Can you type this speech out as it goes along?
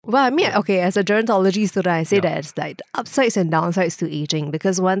Well, I mean, okay, as a gerontology student, I say that it's like the upsides and downsides to aging,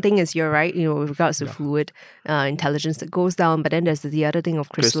 because one thing is, you're right, with regards to fluid intelligence that goes down, but then there's the other thing of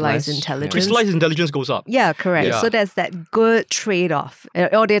crystallized intelligence. Crystallized intelligence goes up. Yeah, correct. Yeah. So there's that good trade-off.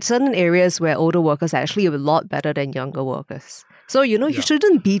 Or there are certain areas where older workers are actually a lot better than younger workers. So, you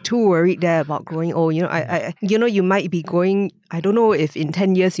shouldn't be too worried there about growing old. You might be going, I don't know if in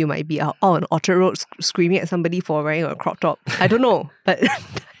 10 years you might be out on Orchard Road screaming at somebody for wearing a crop top. I don't know, but...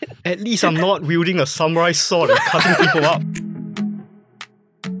 At least I'm not wielding a samurai sword and cutting people up.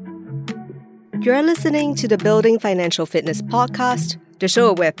 You're listening to the Building Financial Fitness podcast, the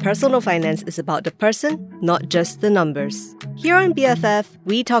show where personal finance is about the person, not just the numbers. Here on BFF,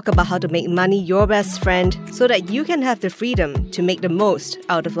 we talk about how to make money your best friend so that you can have the freedom to make the most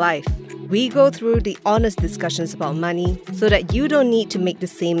out of life. We go through the honest discussions about money so that you don't need to make the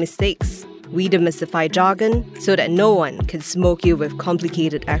same mistakes. We demystify jargon so that no one can smoke you with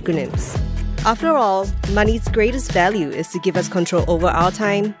complicated acronyms. After all, money's greatest value is to give us control over our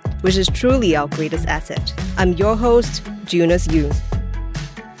time, which is truly our greatest asset. I'm your host, Junus Yu.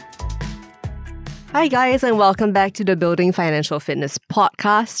 Hi guys, and welcome back to the Building Financial Fitness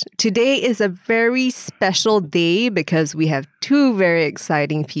podcast. Today is a very special day because we have two very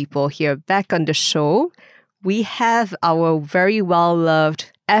exciting people here back on the show. We have our very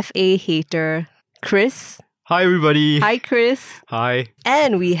well-loved FA hater, Chris. Hi, everybody. Hi, Chris. Hi.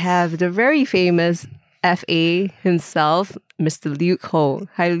 And we have the very famous FA himself, Mr. Luke Ho.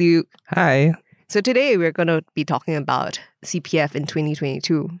 Hi, Luke. Hi. So today we're going to be talking about CPF in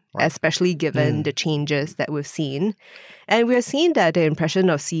 2022, especially given the changes that we've seen. And we're seeing that the impression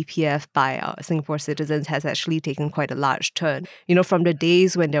of CPF by our Singapore citizens has actually taken quite a large turn. From the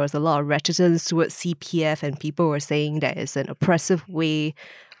days when there was a lot of reticence towards CPF and people were saying that it's an oppressive way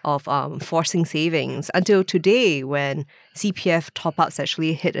of forcing savings, until today when CPF top-ups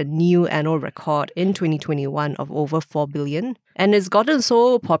actually hit a new annual record in 2021 of over 4 billion. And it's gotten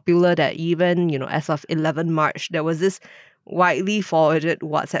so popular that even, as of 11 March, there was this widely forwarded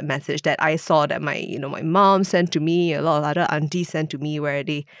WhatsApp message that I saw that my mom sent to me, a lot of other aunties sent to me, where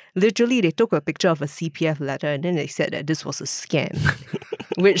they took a picture of a CPF letter and then they said that this was a scam,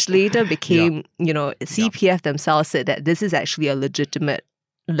 which later became, CPF themselves said that this is actually a legitimate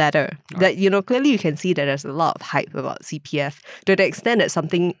letter. That, clearly you can see that there's a lot of hype about CPF to the extent that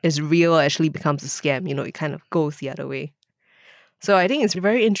something is real actually becomes a scam. It kind of goes the other way. So I think it's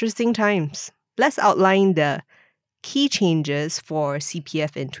very interesting times. Let's outline the key changes for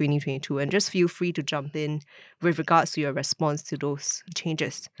CPF in 2022 and just feel free to jump in with regards to your response to those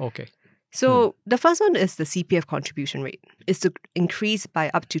changes. Okay. So the first one is the CPF contribution rate. It's to increase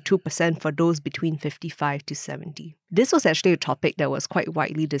by up to 2% for those between 55 to 70. This was actually a topic that was quite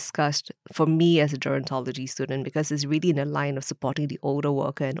widely discussed for me as a gerontology student because it's really in the line of supporting the older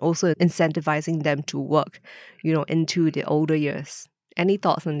worker and also incentivizing them to work, into the older years. Any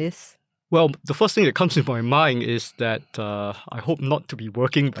thoughts on this? Well, the first thing that comes to my mind is that I hope not to be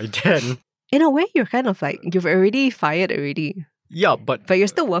working by then. In a way, you're kind of like, you've already fired already. Yeah, but you're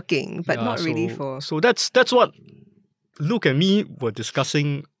still working, but not really for... So that's what Luke and me were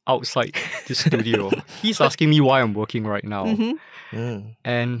discussing outside the studio. He's asking me why I'm working right now.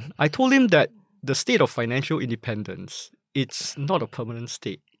 And I told him that the state of financial independence, it's not a permanent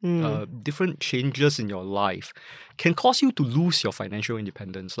state. Different changes in your life can cause you to lose your financial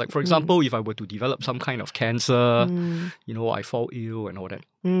independence. Like, for example, if I were to develop some kind of cancer, I fall ill and all that.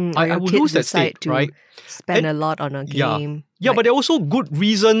 I would lose that state, right? Spend a lot on a game. Yeah, but there are also good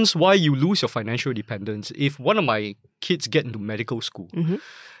reasons why you lose your financial independence. If one of my kids get into medical school,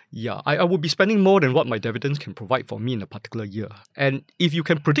 I would be spending more than what my dividends can provide for me in a particular year. And if you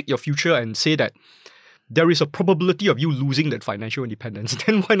can predict your future and say that there is a probability of you losing that financial independence,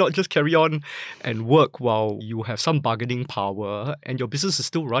 then why not just carry on and work while you have some bargaining power and your business is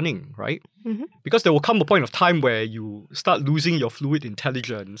still running, right? Because there will come a point of time where you start losing your fluid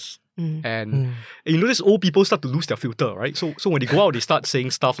intelligence. And these old people start to lose their filter, right? So when they go out, they start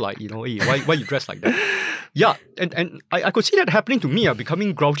saying stuff like, hey, why you dress like that? Yeah, and I could see that happening to me,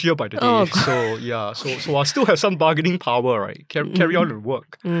 becoming grouchier by the day. So I still have some bargaining power, right? Carry on and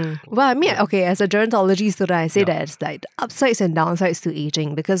work. Well, I mean, okay, as a gerontology student, I say that it's like the upsides and downsides to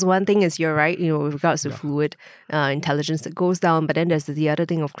aging, because one thing is, you're right, with regards to fluid intelligence that goes down, but then there's the other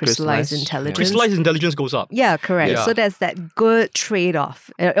thing of crystallized intelligence. Crystallized intelligence goes up. Yeah, correct. Yeah. So there's that good trade-off.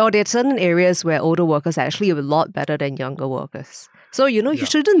 Or there are certain areas where older workers are actually a lot better than younger workers. So, you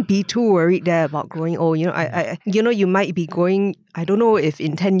shouldn't be too worried there about growing old. You might be going, I don't know if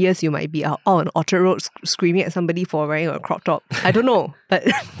in 10 years you might be out on Orchard Road screaming at somebody for wearing a crop top. I don't know, but...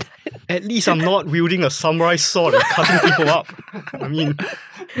 At least I'm not wielding a samurai sword and cutting people up. I mean,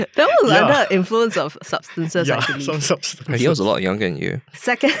 that was under influence of substances, I believe. some substances. He was a lot younger than you.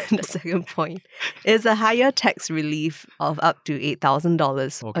 The second point is a higher tax relief of up to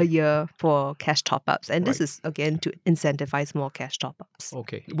 $8,000 a year for cash top-ups. And this is, again, to incentivize more cash top-ups.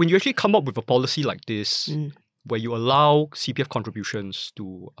 Okay. When you actually come up with a policy like this, where you allow CPF contributions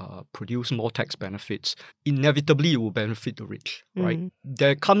to produce more tax benefits, inevitably it will benefit the rich, right?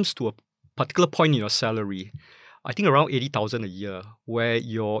 There comes to a particular point in your salary, I think around 80,000 a year, where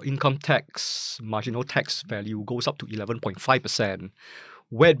your income tax, marginal tax value goes up to 11.5%,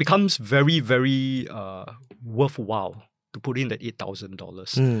 where it becomes very, very worthwhile to put in that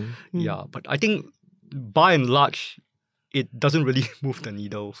 $8,000. Yeah, but I think by and large, it doesn't really move the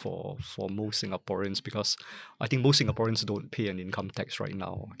needle for most Singaporeans, because I think most Singaporeans don't pay an income tax right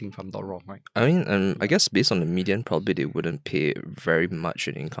now. I think if I'm not wrong, right? I mean, I guess based on the median, probably they wouldn't pay very much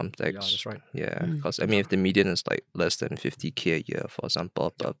in income tax. Yeah, that's right. Yeah, because I mean, if the median is like less than 50K a year, for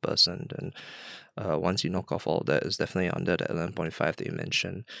example, per person, then once you knock off all that, it's definitely under the 11.5 that you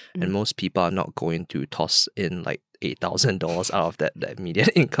mentioned. And most people are not going to toss in like $8,000 out of that median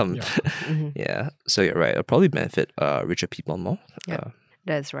income. Yeah. So you're right. It'll probably benefit richer people more. Yeah,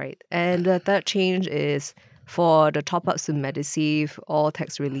 that's right. And the third change is for the top-ups to Medisave, all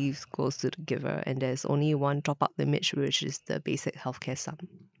tax relief goes to the giver, and there's only one top-up limit, which is the basic healthcare sum.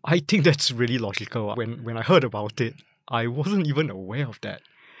 I think that's really logical. When I heard about it, I wasn't even aware of that.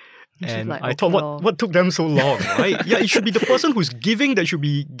 And like, I thought, what took them so long, right? Yeah, it should be the person who's giving that should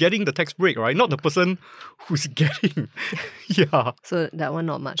be getting the tax break, right? Not the person who's getting. Yeah. So that one,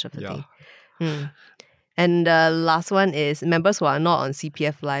 not much of a thing. And the last one is members who are not on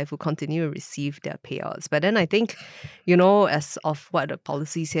CPF Life will continue to receive their payouts. But then I think, as of what the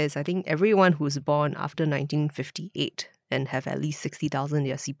policy says, I think everyone who's born after 1958 and have at least 60,000 in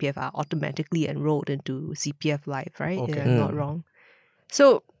their CPF are automatically enrolled into CPF Life, right? Okay. If I'm not wrong.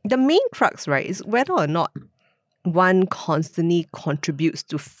 So the main crux, right, is whether or not one constantly contributes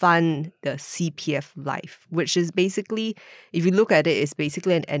to fund the CPF Life, which is basically, if you look at it, it's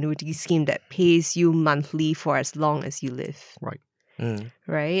basically an annuity scheme that pays you monthly for as long as you live. Right.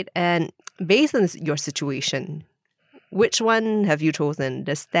 Right? And based on your situation, which one have you chosen?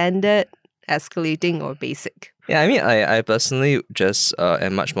 The standard, escalating, or basic? Yeah, I mean, I personally just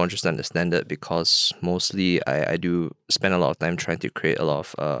am much more interested in the standard, because mostly I do spend a lot of time trying to create a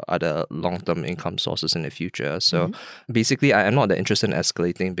lot of other long-term income sources in the future. So basically, I am not that interested in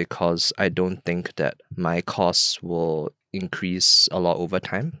escalating, because I don't think that my costs will increase a lot over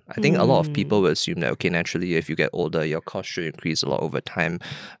time. I think a lot of people will assume that, okay, naturally, if you get older, your cost should increase a lot over time.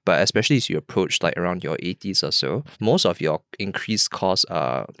 But especially as you approach like around your 80s or so, most of your increased costs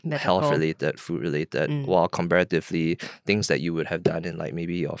are health-related, food-related, while comparatively, things that you would have done in like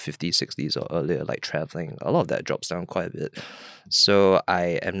maybe your 50s, 60s or earlier, like traveling, a lot of that drops down quite a bit. So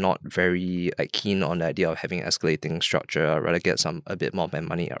I am not very keen on the idea of having an escalating structure. I'd rather get a bit more of my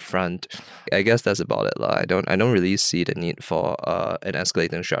money up front. I guess that's about it. I don't really see the need for an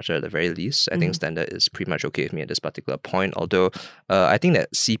escalating structure at the very least. I think standard is pretty much okay with me at this particular point. Although I think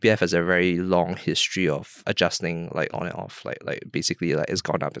that CPF has a very long history of adjusting on and off. Basically it's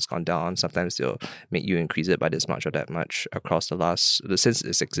gone up, it's gone down. Sometimes they'll make you increase it by this much or that much across since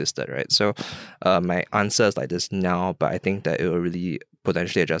it's existed, right? So my answer is like this now, but I think that it will really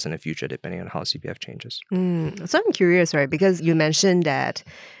potentially adjust in the future depending on how CPF changes. So I'm curious, right? Because you mentioned that,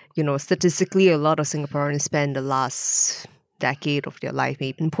 statistically, a lot of Singaporeans spend the last decade of their life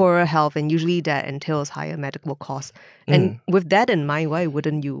maybe in poorer health, and usually that entails higher medical costs. And with that in mind, why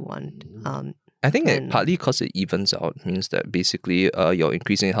wouldn't you want I think that partly because it evens out, means that basically your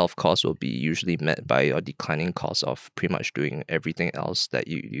increasing health costs will be usually met by your declining costs of pretty much doing everything else that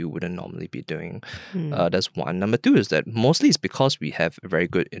you wouldn't normally be doing. That's one. Number two is that mostly it's because we have a very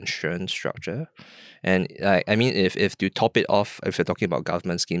good insurance structure. And I mean, if to top it off, if you're talking about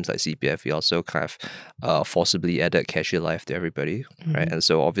government schemes like CPF, we also kind of forcibly added CareShield Life to everybody, right? And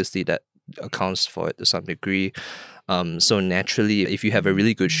so obviously that accounts for it to some degree. So naturally, if you have a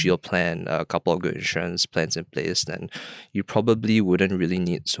really good shield plan, a couple of good insurance plans in place, then you probably wouldn't really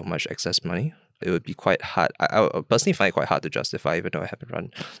need so much excess money. It would be quite hard. I personally find it quite hard to justify, even though I haven't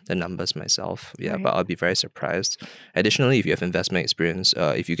run the numbers myself. Yeah, right. But I'll be very surprised. Additionally, if you have investment experience,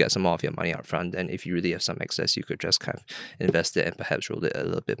 if you get some more of your money up front, then if you really have some excess, you could just kind of invest it and perhaps roll it a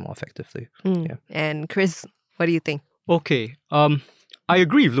little bit more effectively. Yeah. And Chris, what do you think? Okay, I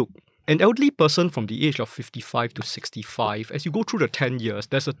agree with Luke. An elderly person from the age of 55 to 65, as you go through the 10 years,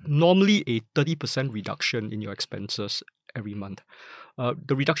 there's normally a 30% reduction in your expenses every month.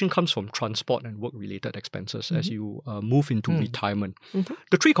 The reduction comes from transport and work-related expenses as you move into retirement.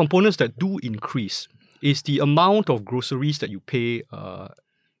 The three components that do increase is the amount of groceries that you pay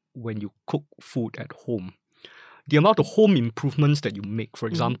when you cook food at home. The amount of home improvements that you make, for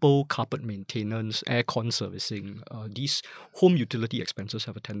example, carpet maintenance, aircon servicing, these home utility expenses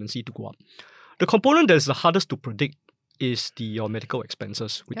have a tendency to go up. The component that is the hardest to predict is your medical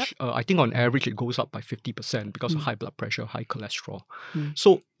expenses, which I think on average it goes up by 50% because of high blood pressure, high cholesterol.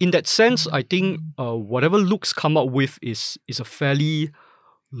 So in that sense, I think whatever Luke's come up with is a fairly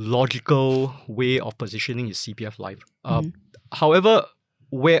logical way of positioning his CPF life. However,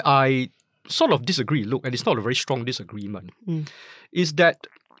 where I sort of disagree, look, and it's not a very strong disagreement, is that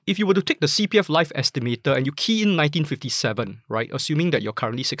if you were to take the CPF life estimator and you key in 1957, right, assuming that you're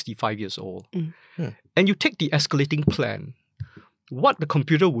currently 65 years old, and you take the escalating plan, what the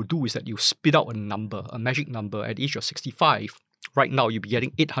computer will do is that you spit out a number, a magic number at the age of 65. Right now, you'll be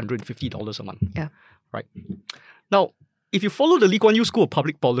getting $850 a month. Yeah. Right. Now, if you follow the Lee Kuan Yew School of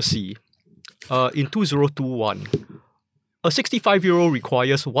Public Policy, in 2021, a 65-year-old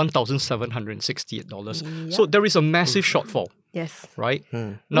requires $1,768. Yep. So there is a massive shortfall. Yes. Right?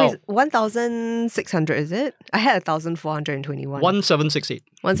 Now, 1,600, is it? I had 1,421. 1768.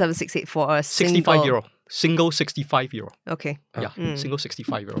 1,768 for a 65-year-old. Single 65-year-old. Okay. Yeah, single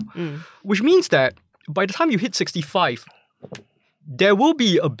 65-year-old. Which means that by the time you hit 65, there will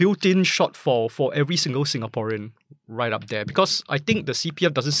be a built-in shortfall for every single Singaporean right up there, because I think the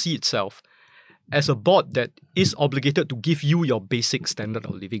CPF doesn't see itself as a board that is obligated to give you your basic standard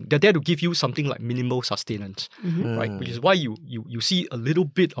of living. They're there to give you something like minimal sustenance, right? Which is why you see a little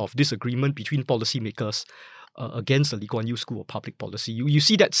bit of disagreement between policymakers against the Lee Kuan Yew School of Public Policy. You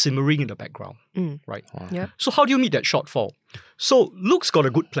see that simmering in the background, right? Yeah. So how do you meet that shortfall? So Luke's got a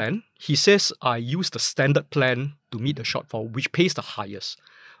good plan. He says, I use the standard plan to meet the shortfall, which pays the highest,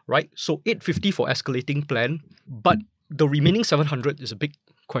 right? So 850 for escalating plan, but the remaining 700 is a big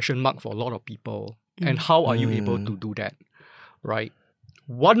question mark for a lot of people. And how are you able to do that, right?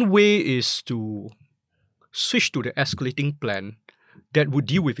 One way is to switch to the escalating plan that would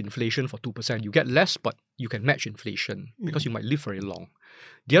deal with inflation for 2%. You get less, but you can match inflation because you might live very long.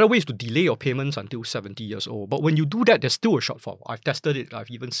 The other way is to delay your payments until 70 years old. But when you do that, there's still a shortfall. I've tested it. I've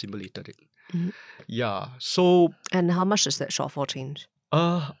even simulated it. Yeah. So... And how much does that shortfall change?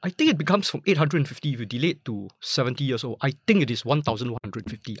 I think it becomes from 850 if you delay it to 70 years old. I think it is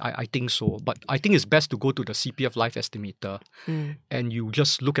 1,150. I think so. But I think it's best to go to the CPF Life Estimator and you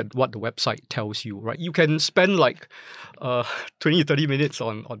just look at what the website tells you, right? You can spend like 20, 30 minutes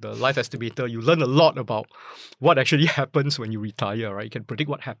on the Life Estimator. You learn a lot about what actually happens when you retire, right? You can predict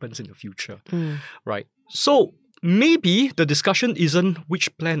what happens in the future, right? So maybe the discussion isn't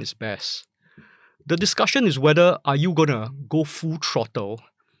which plan is best. The discussion is whether are you going to go full throttle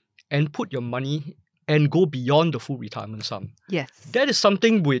and put your money and go beyond the full retirement sum. Yes. That is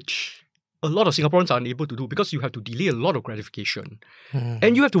something which a lot of Singaporeans are unable to do because you have to delay a lot of gratification.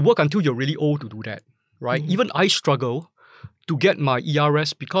 And you have to work until you're really old to do that, right? Even I struggle to get my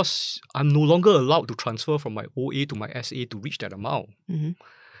ERS because I'm no longer allowed to transfer from my OA to my SA to reach that amount.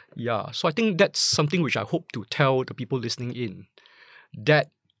 Yeah, so I think that's something which I hope to tell the people listening in,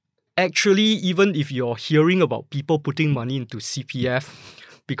 that actually, even if you're hearing about people putting money into CPF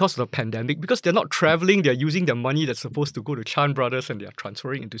because of the pandemic, because they're not traveling, they're using their money that's supposed to go to Chan Brothers and they're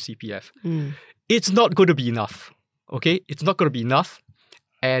transferring into CPF. It's not going to be enough, okay? It's not going to be enough.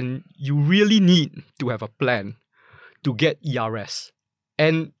 And you really need to have a plan to get ERS.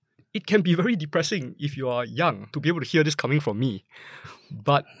 And it can be very depressing if you are young to be able to hear this coming from me.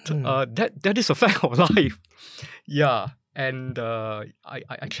 But that is a fact of life. Yeah. And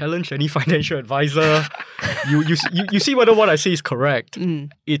I challenge any financial advisor. You see whether what I say is correct.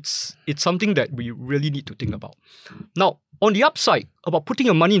 It's something that we really need to think about. Now, on the upside about putting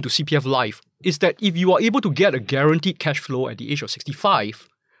your money into CPF Life is that if you are able to get a guaranteed cash flow at the age of 65,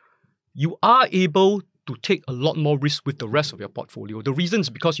 you are able to take a lot more risk with the rest of your portfolio. The reason is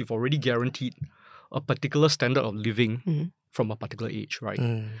because you've already guaranteed a particular standard of living from a particular age, right?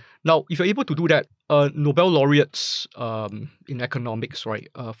 Now, if you're able to do that, Nobel laureates in economics, right,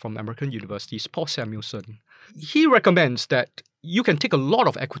 from American universities, Paul Samuelson, he recommends that you can take a lot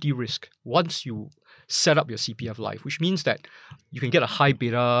of equity risk once you set up your CPF Life, which means that you can get a high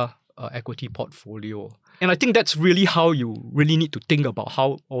beta equity portfolio. And I think that's really how you really need to think about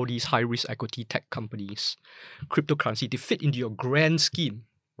how all these high-risk equity tech companies, cryptocurrency, they fit into your grand scheme,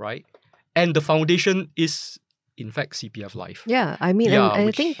 right? And the foundation is, in fact, CPF Life. Yeah, I mean, and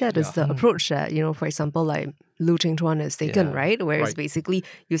I think that is the approach that, for example, like Lu Ching Chuan is taken, right? Where it's basically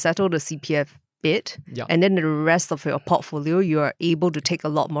you settle the CPF bit, Yeah. and then the rest of your portfolio, you are able to take a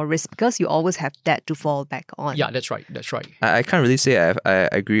lot more risk because you always have that to fall back on. Yeah, that's right. That's right. I can't really say I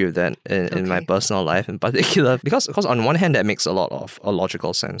agree with that in my Okay. personal life in particular because on one hand that makes a lot of a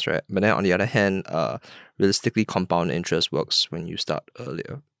logical sense, right? But then on the other hand, realistically, compound interest works when you start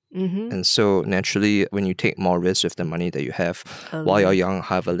earlier. Mm-hmm. And so naturally, when you take more risks with the money that you have while you're young,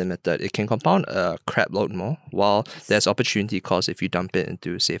 however limited, it can compound a crap load more. While there's opportunity cost if you dump it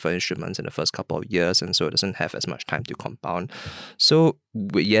into safer instruments in the first couple of years, and so it doesn't have as much time to compound. So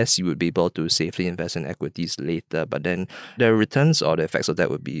yes, you would be able to safely invest in equities later, but then the returns or the effects of that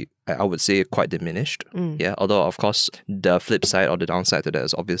would be, I would say, quite diminished. Yeah. Although of course the flip side or the downside to that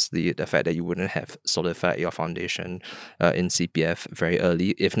is obviously the fact that you wouldn't have solidified your foundation in CPF very early,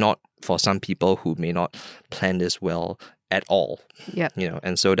 if not for some people who may not plan this well at all. Yeah.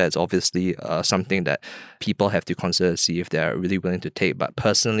 And so that's obviously something that people have to consider, see if they're really willing to take. But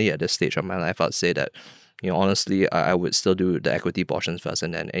personally, at this stage of my life, I'd say that honestly, I would still do the equity portions first,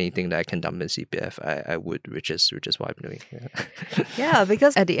 and then anything that I can dump in CPF, I would, which is what I'm doing. Yeah,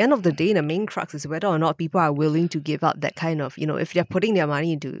 because at the end of the day, the main crux is whether or not people are willing to give up that kind of, if they're putting their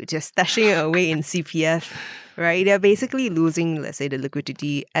money into just stashing it away in CPF, right? They're basically losing, let's say, the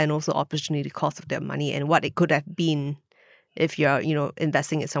liquidity and also opportunity cost of their money and what it could have been if you're,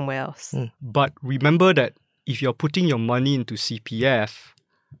 investing it somewhere else. But remember that if you're putting your money into CPF,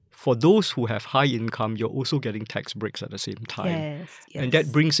 for those who have high income, you're also getting tax breaks at the same time. Yes. And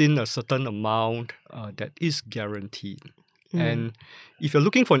that brings in a certain amount that is guaranteed. And if you're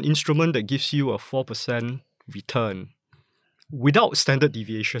looking for an instrument that gives you a 4% return without standard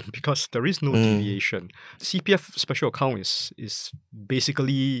deviation, because there is no deviation, CPF special account is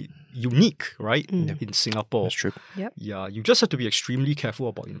basically unique, right, in Singapore. That's true. Yep. Yeah, you just have to be extremely careful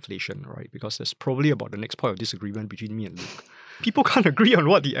about inflation, right? Because that's probably about the next point of disagreement between me and Luke. People can't agree on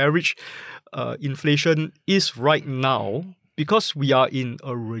what the average inflation is right now because we are in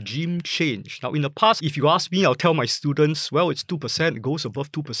a regime change. Now, in the past, if you ask me, I'll tell my students, well, it's 2%. It goes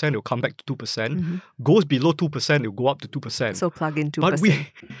above 2%, it'll come back to 2%. Goes below 2%, it'll go up to 2%. So plug in 2%. But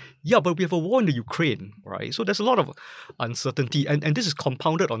we have a war in the Ukraine, right? So there's a lot of uncertainty. And this is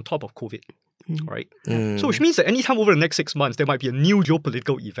compounded on top of COVID. Right? So which means that anytime over the next 6 months, there might be a new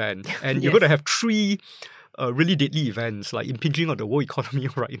geopolitical event. And you're going to have three really deadly events like impinging on the world economy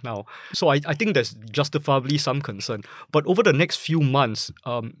right now. So I think there's justifiably some concern. But over the next few months,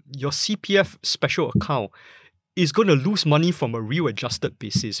 your CPF special account is going to lose money from a real adjusted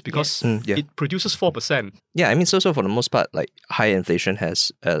basis because it produces 4%. Yeah, I mean, so for the most part, like high inflation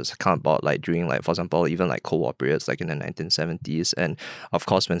has come about like during like, for example, even like Cold War periods like in the 1970s, and of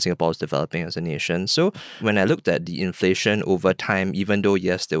course when Singapore was developing as a nation. So when I looked at the inflation over time, even though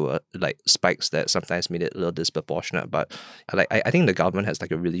yes, there were like spikes that sometimes made it a little disproportionate, but I think the government has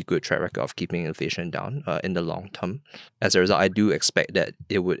like a really good track record of keeping inflation down in the long term. As a result, I do expect that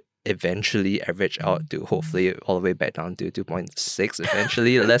it would eventually average out to hopefully all the way back down to 2.6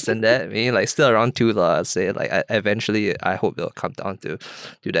 eventually, less than that. I mean, like still around 2, I'd say. Like eventually, I hope it'll come down to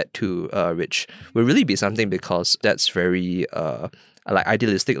that 2, which will really be something because that's very like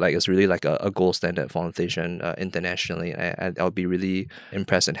idealistic. Like it's really like a gold standard for inflation internationally. I'll be really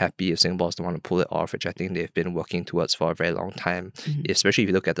impressed and happy if Singapore is the one to pull it off, which I think they've been working towards for a very long time. Especially if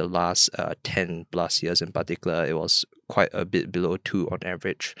you look at the last 10 plus years in particular, it was quite a bit below 2 on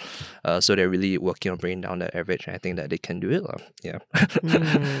average. So they're really working on bringing down that average, and I think that they can do it. Yeah.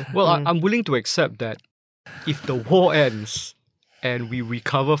 Well, I'm willing to accept that if the war ends and we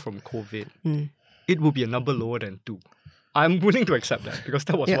recover from COVID, it will be a number lower than 2. I'm willing to accept that because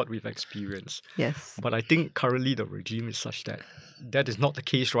that was what we've experienced. Yes. But I think currently the regime is such that that is not the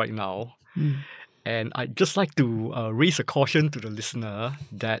case right now. And I'd just like to raise a caution to the listener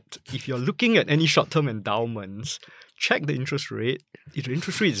that if you're looking at any short-term endowments, check the interest rate. If the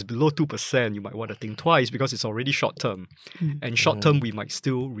interest rate is below 2%, you might want to think twice because it's already short-term. And short-term, we might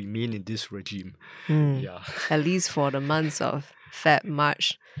still remain in this regime. Yeah. At least for the months of Feb,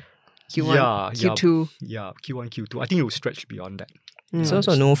 March, Q1, Q2. Yeah, Q1, Q2. I think it will stretch beyond that. So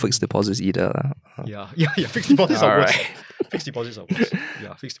also no fixed deposits either. Yeah. Fixed deposits are worse. Alright. Fixed deposits are worse.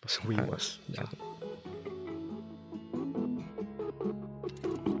 Yeah, fixed deposits are way worse. Yeah.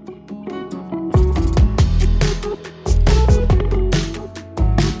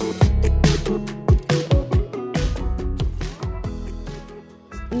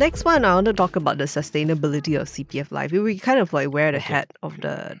 Next one, I want to talk about the sustainability of CPF Life. We kind of like wear the hat of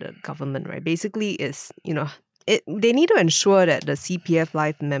the government, right? Basically, is they need to ensure that the CPF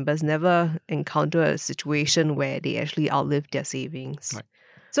Life members never encounter a situation where they actually outlive their savings. Right.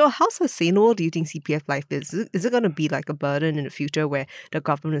 So how sustainable do you think CPF life is? Is it going to be like a burden in the future where the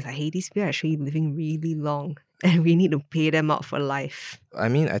government is like, hey, these people are actually living really long and we need to pay them out for life? I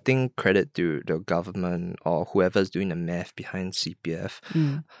mean, I think credit to the government or whoever's doing the math behind CPF.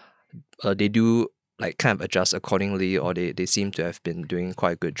 They do like kind of adjust accordingly, or they seem to have been doing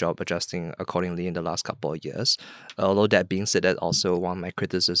quite a good job adjusting accordingly in the last couple of years. Although that being said, that also one of my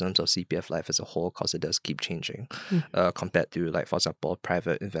criticisms of CPF life as a whole, because it does keep changing compared to, like, for example,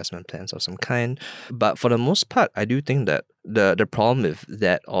 private investment plans of some kind. But for the most part, I do think that the problem with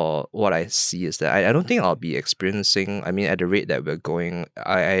that, or what I see, is that I don't think I'll be experiencing, I mean, at the rate that we're going,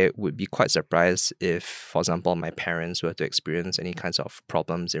 I would be quite surprised if, for example, my parents were to experience any kinds of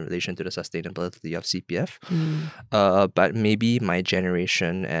problems in relation to the sustainability of CPF. But maybe my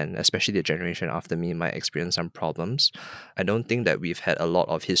generation, and especially the generation after me, might experience some problems. I don't think that we've had a lot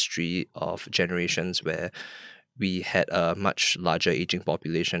of history of generations where we had a much larger aging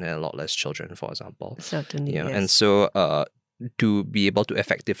population and a lot less children, for example. Certainly, You know, yes. and so to be able to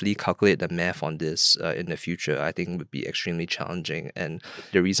effectively calculate the math on this in the future, I think would be extremely challenging. And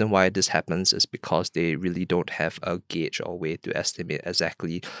the reason why this happens is because they really don't have a gauge or way to estimate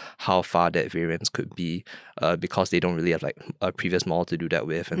exactly how far that variance could be, because they don't really have like a previous model to do that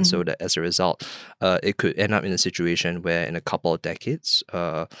with. And so that as a result, it could end up in a situation where in a couple of decades,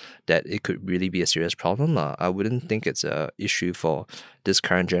 that it could really be a serious problem. I wouldn't think it's a issue for this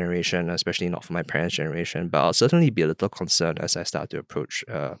current generation, especially not for my parents' generation, but I'll certainly be a little concerned as I start to approach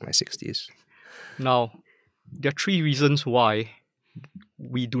my 60s. Now, there are three reasons why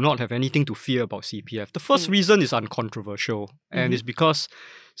we do not have anything to fear about CPF. The first reason is uncontroversial, and it's because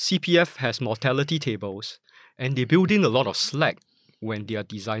CPF has mortality tables, and they build in a lot of slack when they are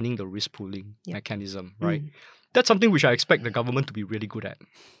designing the risk pooling mechanism, right? That's something which I expect the government to be really good at.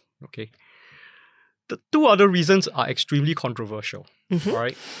 Okay. The two other reasons are extremely controversial. All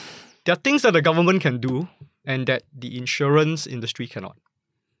right. There are things that the government can do and that the insurance industry cannot.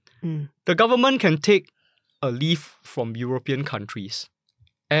 The government can take a leaf from European countries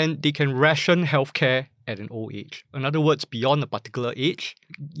and they can ration healthcare at an old age. In other words, beyond a particular age,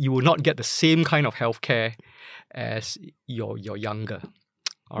 you will not get the same kind of healthcare as you're younger.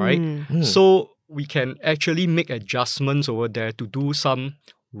 All right. So we can actually make adjustments over there to do some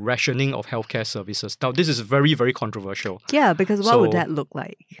rationing of healthcare services. Now, this is very, very controversial. Yeah, because what would that look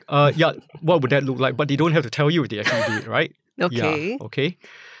like? What would that look like? But they don't have to tell you if they actually do it, right? Okay. Yeah, okay.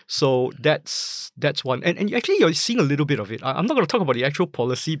 So that's one. And actually, you're seeing a little bit of it. I'm not going to talk about the actual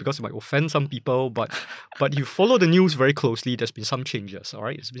policy because it might offend some people, but you follow the news very closely. There's been some changes, all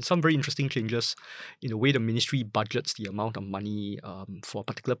right? There's been some very interesting changes in the way the ministry budgets the amount of money for a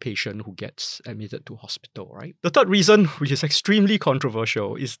particular patient who gets admitted to hospital, right? The third reason, which is extremely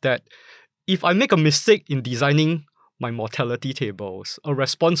controversial, is that if I make a mistake in designing my mortality tables, a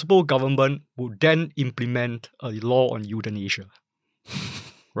responsible government would then implement a law on euthanasia.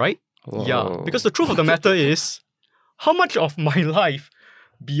 Right? Whoa. Yeah. Because the truth of the matter is, how much of my life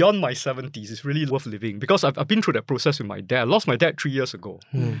beyond my 70s is really worth living? Because I've been through that process with my dad. I lost my dad 3 years ago.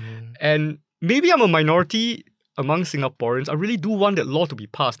 And maybe I'm a minority among Singaporeans. I really do want that law to be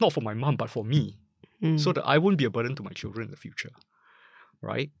passed, not for my mom, but for me. So that I won't be a burden to my children in the future.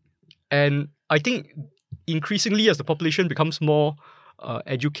 Right? And I think increasingly as the population becomes more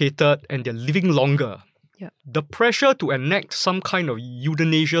educated and they're living longer, the pressure to enact some kind of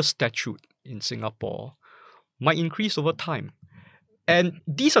euthanasia statute in Singapore might increase over time. And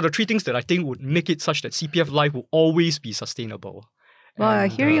these are the three things that I think would make it such that CPF life will always be sustainable. Well, And, I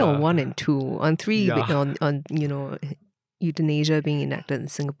hear you on 1 and 2. On 3, yeah. on euthanasia being enacted in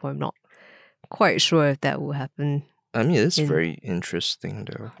Singapore, I'm not quite sure if that will happen. I mean, it's very interesting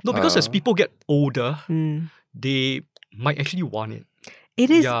though. No, because as people get older, they might actually want it. It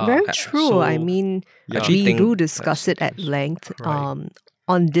is very true. So, I mean, Actually we do discuss it at length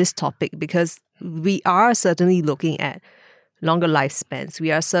on this topic because we are certainly looking at longer lifespans.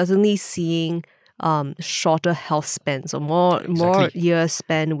 We are certainly seeing shorter health spans or more years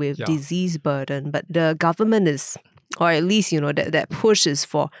spent with disease burden. But the government is, or at least, that push is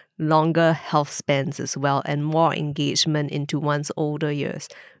for longer health spans as well and more engagement into one's older years.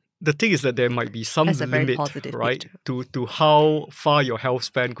 The thing is that there might be some limit, right, to how far your health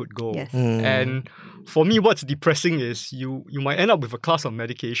span could go. Yes. And for me, what's depressing is you might end up with a class of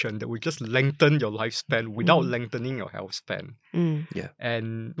medication that will just lengthen your lifespan without lengthening your health span. Yeah.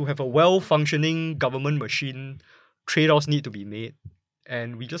 And to have a well-functioning government machine, trade-offs need to be made,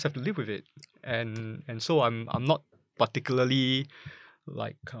 and we just have to live with it. And so I'm not particularly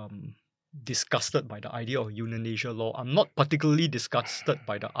disgusted by the idea of euthanasia law. I'm not particularly disgusted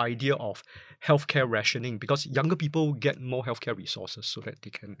by the idea of healthcare rationing, because younger people get more healthcare resources so that they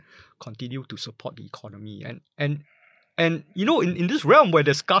can continue to support the economy. And you know, in this realm where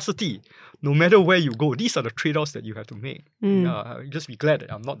there's scarcity, no matter where you go, these are the trade-offs that you have to make. Just be glad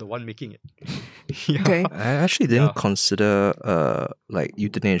that I'm not the one making it. Okay. I actually didn't consider like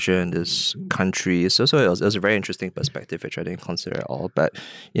euthanasia in this country. So it was a very interesting perspective, which I didn't consider at all. But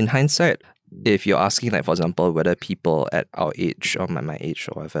in hindsight, if you're asking, like, for example, whether people at our age or my age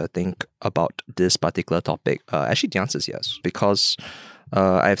or whatever think about this particular topic, actually the answer is yes. Because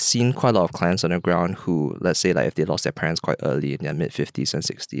I've seen quite a lot of clients on the ground who, let's say, like if they lost their parents quite early in their mid-50s and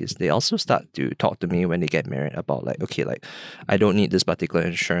 60s, they also start to talk to me when they get married about like, okay, like I don't need this particular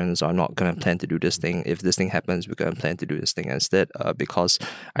insurance, or I'm not going to plan to do this thing. If this thing happens, we're going to plan to do this thing instead, because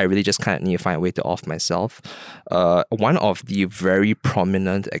I really just kind of need to find a way to off myself. One of the very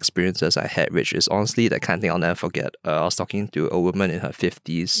prominent experiences I had, which is honestly that kind of thing I'll never forget. I was talking to a woman in her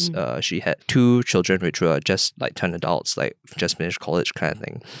 50s. She had 2 children which were just like turned adults, like just finished college kind of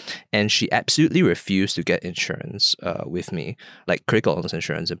thing. And she absolutely refused to get insurance with me, like critical illness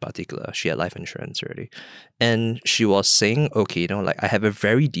insurance in particular. She had life insurance already. And she was saying, okay, you know, like I have a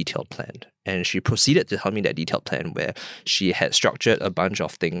very detailed plan. And she proceeded to tell me that detailed plan where she had structured a bunch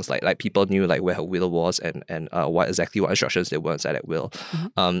of things, like people knew like where her will was and what instructions there were inside that will,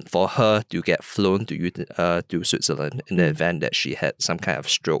 for her to get flown to Switzerland in the event that she had some kind of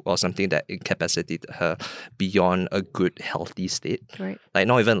stroke or something that incapacitated her beyond a good healthy state. Right. Like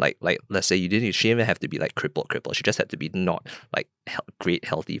not even like let's say she didn't even have to be like crippled. She just had to be not like great,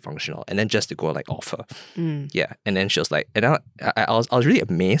 healthy, functional, and then just to go like off her. Yeah. And then she was like, and I was really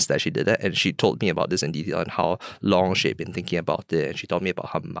amazed that she did that. And she told me about this in detail and how long she had been thinking about it. And she told me about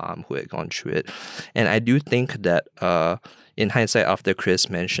her mom who had gone through it. And I do think that in hindsight, after Chris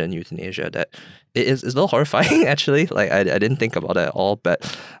mentioned euthanasia, that it's a little horrifying actually. Like I didn't think about it at all,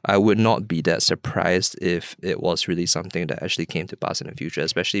 but I would not be that surprised if it was really something that actually came to pass in the future,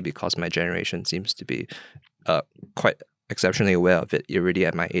 especially because my generation seems to be quite exceptionally aware of it already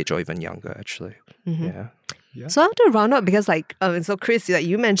at my age or even younger actually. Yeah. So I want to round up because so Chris, like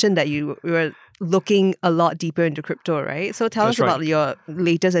you mentioned that you were looking a lot deeper into crypto, right? So tell us about your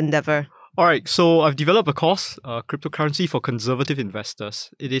latest endeavor. All right, so I've developed a course, Cryptocurrency for Conservative Investors.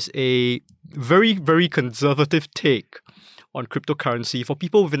 It is a very, very conservative take on cryptocurrency for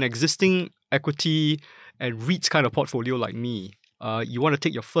people with an existing equity and REITs kind of portfolio like me. You want to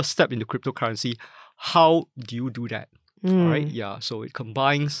take your first step into cryptocurrency. How do you do that? All right, yeah. So it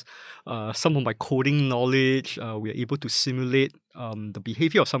combines some of my coding knowledge. We are able to simulate the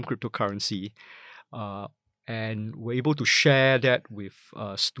behavior of some cryptocurrency, and we're able to share that with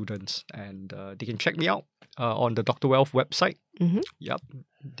students. And they can check me out on the Dr. Wealth website. Yep, yeah,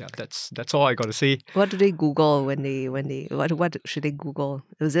 that's all I got to say. What do they Google when they what should they Google?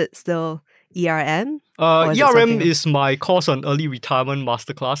 Is it still ERM? ERM is my course on early retirement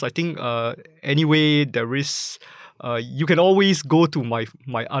masterclass. I think anyway there is. You can always go to my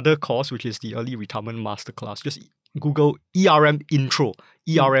other course, which is the Early Retirement Masterclass. Just Google ERM Intro,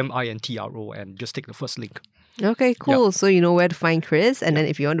 ERMINTRO, and just take the first link. Okay, cool. Yep. So you know where to find Chris, and then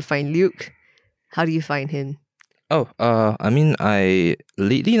if you want to find Luke, how do you find him? Oh, I mean,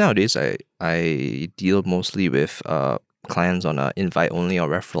 lately nowadays I deal mostly with clients on an invite-only or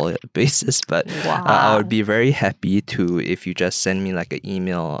referral basis, but I would be very happy to if you just send me like an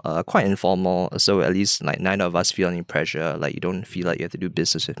email, quite informal, so at least like neither of us feel any pressure, like you don't feel like you have to do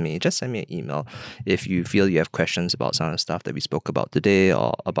business with me. Just send me an email if you feel you have questions about some of the stuff that we spoke about today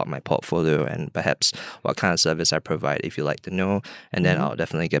or about my portfolio and perhaps what kind of service I provide if you'd like to know, and then I'll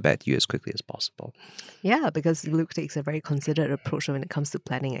definitely get back to you as quickly as possible. Yeah, because Luke takes a very considered approach when it comes to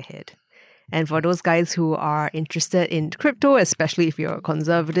planning ahead. And for those guys who are interested in crypto, especially if you're a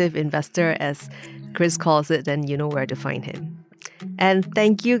conservative investor, as Chris calls it, then you know where to find him. And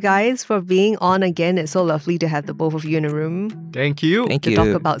thank you guys for being on again. It's so lovely to have the both of you in a room. Thank you. To talk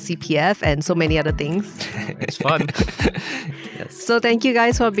about CPF and so many other things. It's fun. Yes. So thank you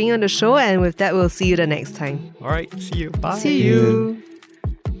guys for being on the show. And with that, we'll see you the next time. All right. See you. Bye. See you.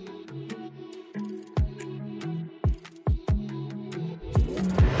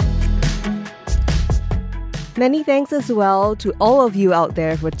 Many thanks as well to all of you out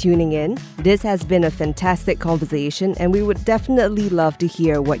there for tuning in. This has been a fantastic conversation and we would definitely love to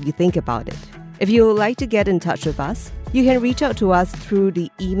hear what you think about it. If you would like to get in touch with us, you can reach out to us through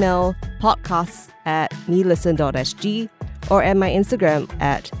the email podcasts@melisten.sg or at my Instagram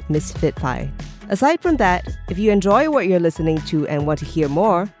 @misfitpie. Aside from that, if you enjoy what you're listening to and want to hear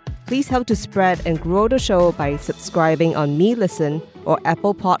more, Please help to spread and grow the show by subscribing on Me Listen or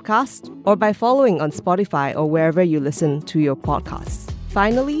Apple Podcasts, or by following on Spotify or wherever you listen to your podcasts.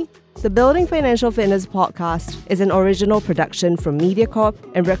 Finally, the Building Financial Fitness podcast is an original production from MediaCorp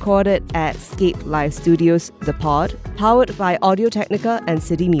and recorded at Scape Live Studios, The Pod, powered by Audio-Technica and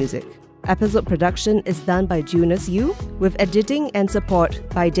City Music. Episode production is done by Jonas Yu, with editing and support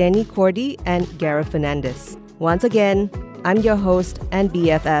by Danny Cordy and Gareth Fernandez. Once again, I'm your host and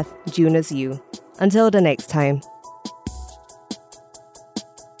BFF, Jonas Yu. Until the next time.